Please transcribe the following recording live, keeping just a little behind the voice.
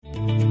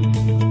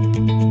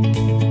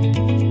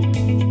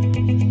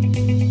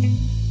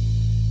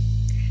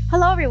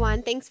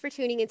everyone. Thanks for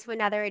tuning into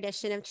another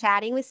edition of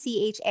Chatting with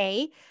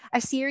CHA,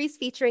 a series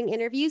featuring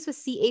interviews with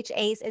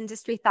CHA's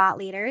industry thought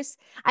leaders.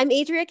 I'm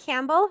Adria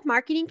Campbell,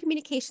 Marketing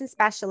Communications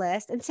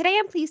Specialist, and today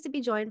I'm pleased to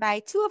be joined by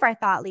two of our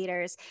thought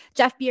leaders,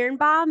 Jeff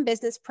Birnbaum,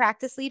 Business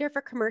Practice Leader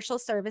for Commercial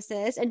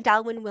Services, and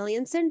Delwyn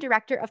Williamson,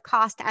 Director of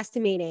Cost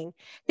Estimating.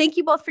 Thank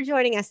you both for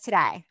joining us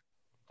today.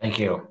 Thank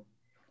you.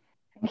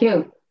 Thank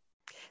you.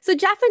 So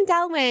Jeff and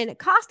Delwyn,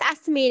 cost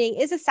estimating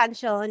is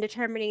essential in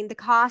determining the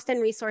cost and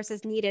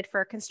resources needed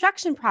for a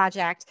construction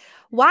project.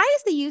 Why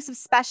is the use of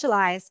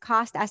specialized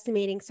cost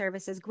estimating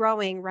services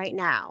growing right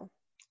now?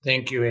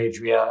 Thank you,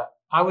 Adria.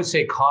 I would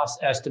say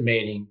cost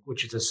estimating,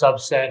 which is a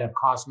subset of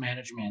cost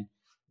management,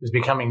 is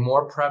becoming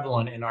more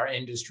prevalent in our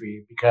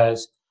industry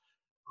because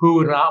who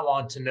would not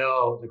want to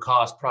know the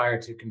cost prior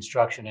to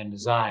construction and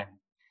design?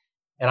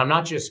 And I'm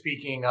not just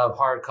speaking of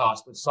hard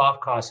costs, but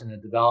soft costs in the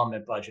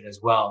development budget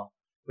as well,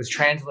 which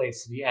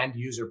translates to the end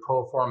user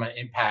pro forma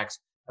impacts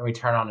and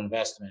return on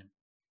investment.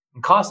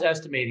 And cost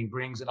estimating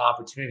brings an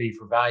opportunity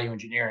for value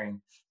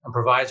engineering and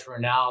provides for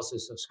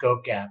analysis of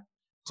scope gap.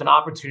 It's an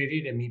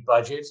opportunity to meet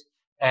budgets,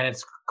 and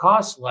it's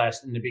costs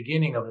less in the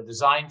beginning of the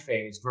design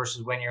phase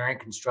versus when you're in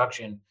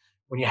construction,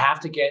 when you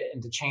have to get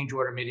into change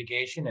order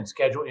mitigation and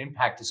schedule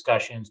impact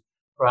discussions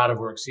for out of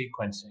work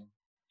sequencing.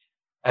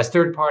 As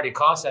third-party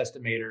cost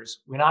estimators,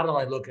 we not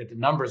only look at the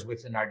numbers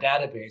within our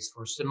database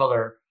for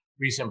similar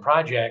recent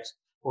projects,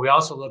 but we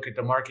also look at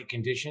the market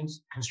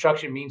conditions,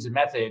 construction means and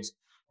methods,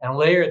 and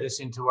layer this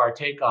into our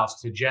takeoffs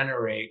to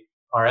generate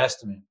our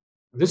estimate.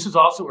 This is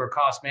also where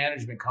cost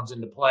management comes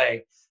into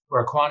play,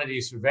 where a quantity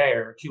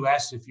surveyor,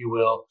 QS if you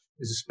will,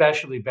 is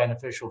especially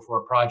beneficial for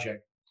a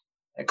project.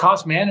 And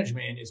cost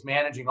management is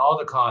managing all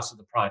the costs of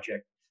the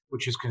project,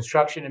 which is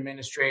construction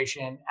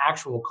administration,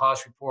 actual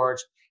cost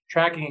reports,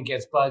 tracking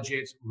against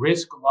budgets,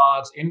 risk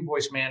logs,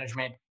 invoice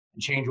management,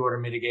 and change order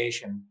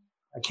mitigation.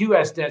 A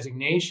QS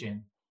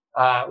designation,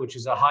 which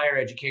is a higher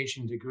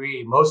education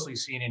degree, mostly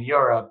seen in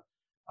Europe,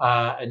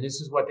 and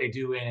this is what they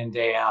do in and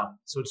day out.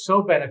 So it's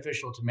so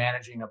beneficial to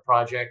managing a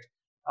project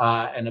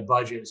and a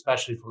budget,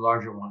 especially for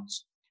larger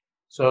ones.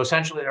 So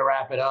essentially, to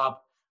wrap it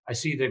up, I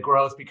see the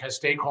growth because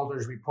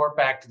stakeholders report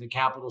back to the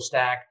capital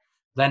stack,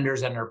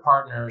 lenders and their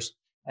partners,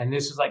 and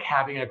this is like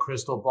having a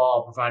crystal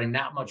ball, providing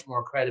that much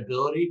more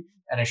credibility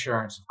and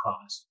assurance of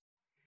cost.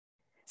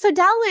 So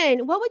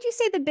Delwyn, what would you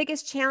say the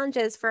biggest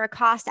challenges for a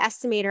cost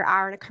estimator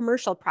are in a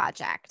commercial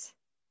project?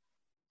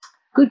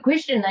 Good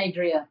question,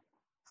 Adria.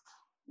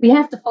 We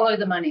have to follow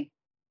the money.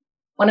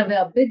 One of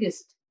our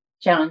biggest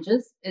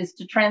challenges is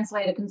to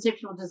translate a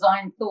conceptual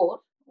design thought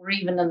or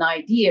even an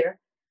idea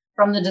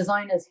from the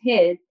designer's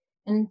head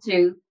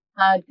into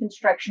hard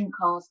construction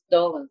cost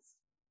dollars.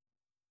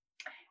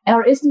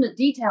 Our estimate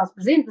details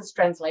present this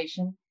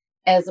translation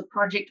as a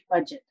project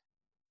budget.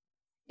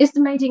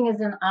 Estimating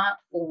is an art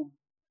form,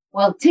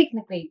 while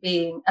technically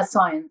being a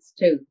science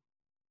too.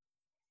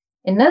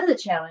 Another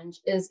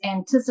challenge is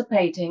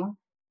anticipating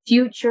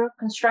future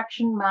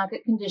construction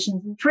market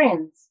conditions and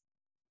trends.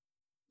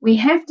 We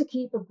have to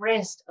keep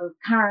abreast of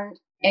current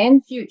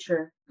and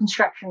future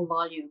construction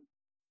volume.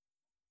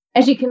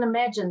 As you can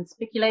imagine,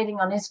 speculating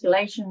on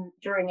escalation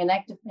during an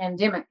active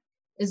pandemic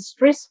is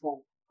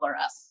stressful for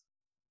us.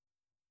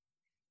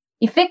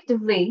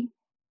 Effectively,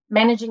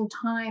 managing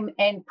time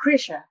and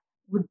pressure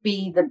would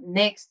be the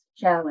next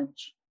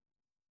challenge.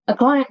 A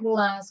client will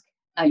ask,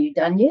 "Are you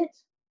done yet?"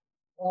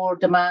 or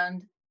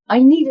demand, "I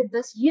needed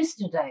this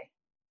yesterday."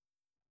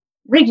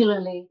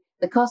 Regularly,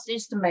 the cost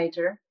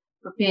estimator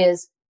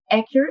prepares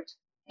accurate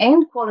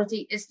and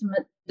quality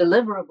estimate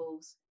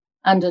deliverables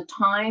under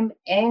time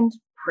and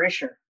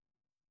pressure.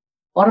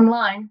 Bottom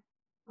line,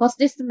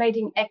 cost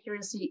estimating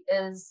accuracy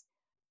is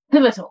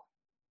pivotal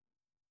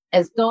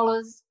as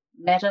dollars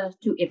matter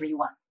to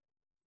everyone.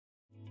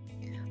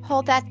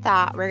 Hold that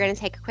thought. We're going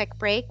to take a quick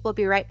break. We'll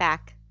be right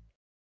back.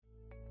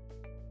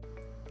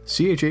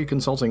 CHA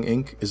Consulting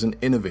Inc. is an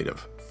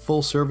innovative,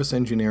 full-service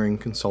engineering,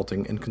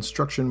 consulting, and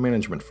construction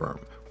management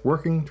firm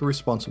working to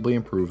responsibly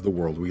improve the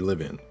world we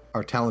live in.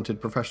 Our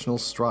talented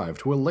professionals strive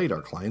to elate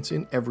our clients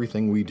in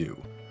everything we do.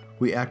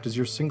 We act as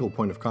your single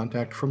point of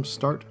contact from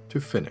start to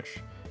finish,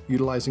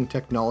 utilizing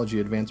technology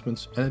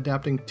advancements and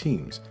adapting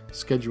teams,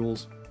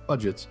 schedules,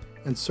 budgets,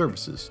 and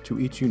services to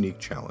each unique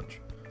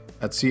challenge.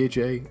 At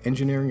CHA,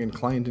 engineering and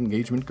client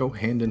engagement go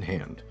hand in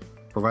hand.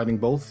 Providing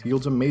both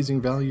yields amazing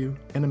value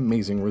and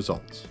amazing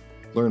results.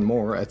 Learn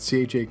more at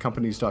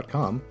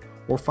chacompanies.com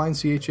or find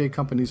CHA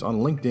Companies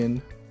on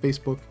LinkedIn,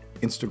 Facebook,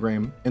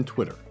 Instagram, and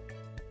Twitter.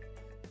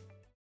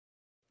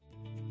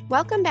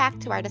 Welcome back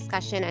to our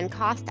discussion on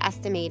cost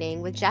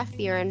estimating with Jeff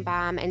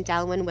Birnbaum and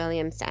Delwyn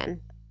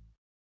Williamson.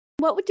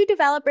 What would do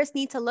developers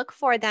need to look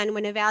for then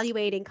when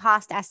evaluating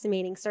cost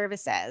estimating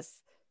services?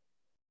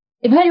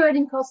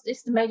 Evaluating cost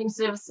estimating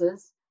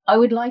services, I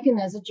would liken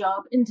as a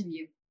job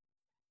interview.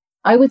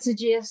 I would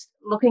suggest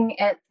looking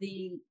at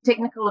the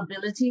technical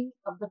ability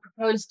of the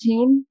proposed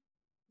team,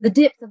 the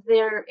depth of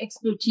their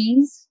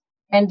expertise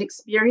and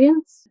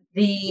experience,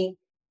 the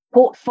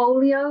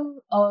portfolio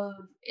of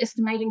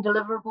estimating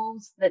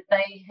deliverables that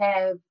they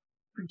have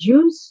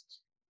produced,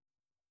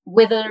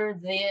 whether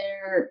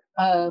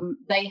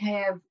they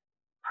have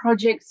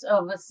projects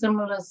of a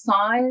similar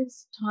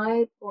size,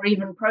 type, or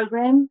even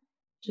program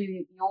to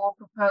your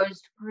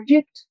proposed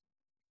project.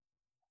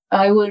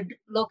 I would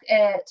look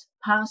at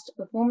past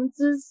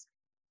performances,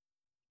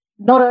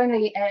 not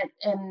only at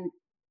an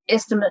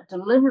estimate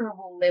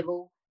deliverable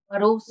level,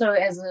 but also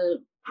as a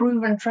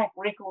proven track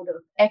record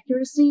of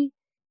accuracy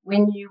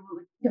when you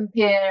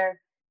compare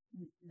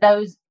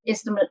those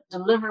estimate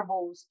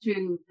deliverables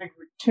to bid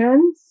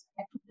returns,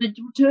 actual bid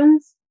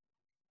returns.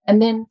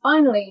 And then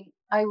finally,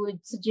 I would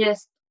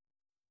suggest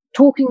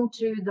talking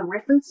to the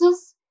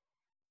references.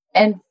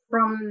 And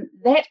from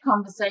that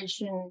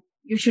conversation,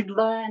 you should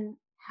learn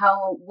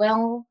how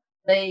well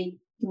they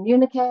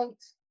communicate,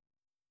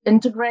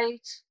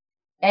 integrate,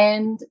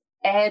 and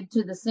add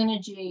to the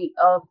synergy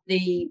of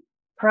the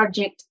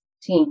project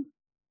team.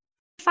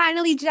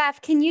 Finally,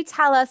 Jeff, can you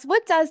tell us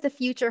what does the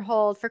future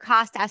hold for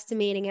cost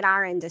estimating in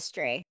our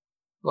industry?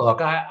 Look,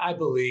 I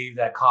believe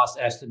that cost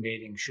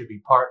estimating should be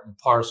part and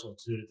parcel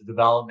to the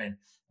development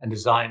and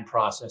design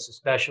process,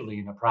 especially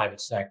in the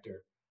private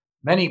sector.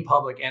 Many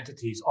public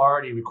entities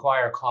already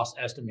require cost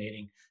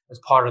estimating as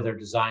part of their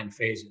design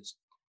phases.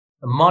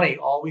 The money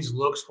always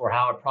looks for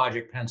how a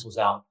project pencils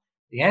out.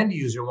 The end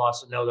user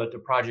wants to know that the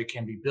project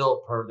can be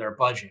built per their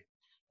budget,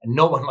 and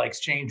no one likes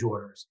change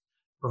orders.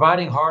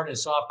 Providing hard and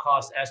soft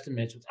cost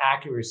estimates with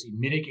accuracy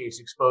mitigates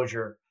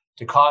exposure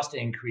to cost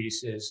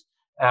increases,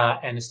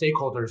 and the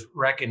stakeholders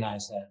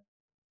recognize that.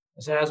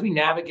 So as we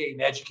navigate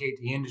and educate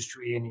the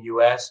industry in the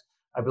US,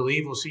 I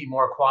believe we'll see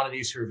more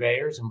quantity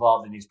surveyors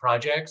involved in these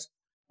projects.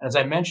 And as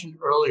I mentioned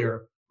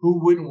earlier, who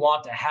wouldn't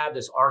want to have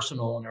this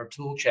arsenal in their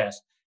tool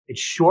chest?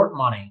 It's short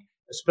money,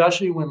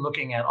 especially when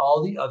looking at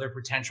all the other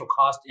potential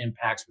cost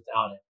impacts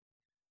without it.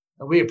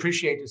 And we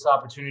appreciate this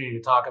opportunity to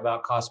talk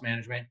about cost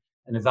management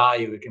and the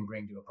value it can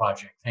bring to a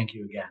project. Thank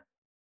you again.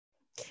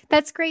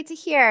 That's great to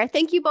hear.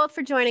 Thank you both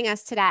for joining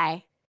us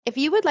today. If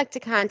you would like to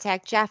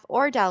contact Jeff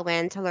or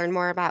Delwyn to learn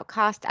more about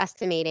cost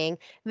estimating,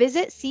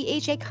 visit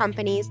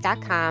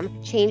chacompanies.com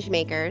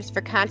changemakers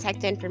for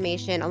contact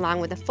information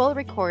along with the full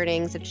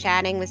recordings of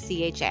chatting with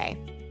CHA.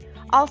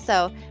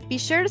 Also, be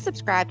sure to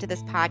subscribe to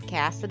this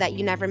podcast so that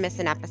you never miss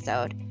an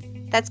episode.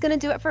 That's going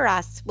to do it for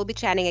us. We'll be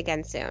chatting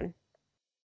again soon.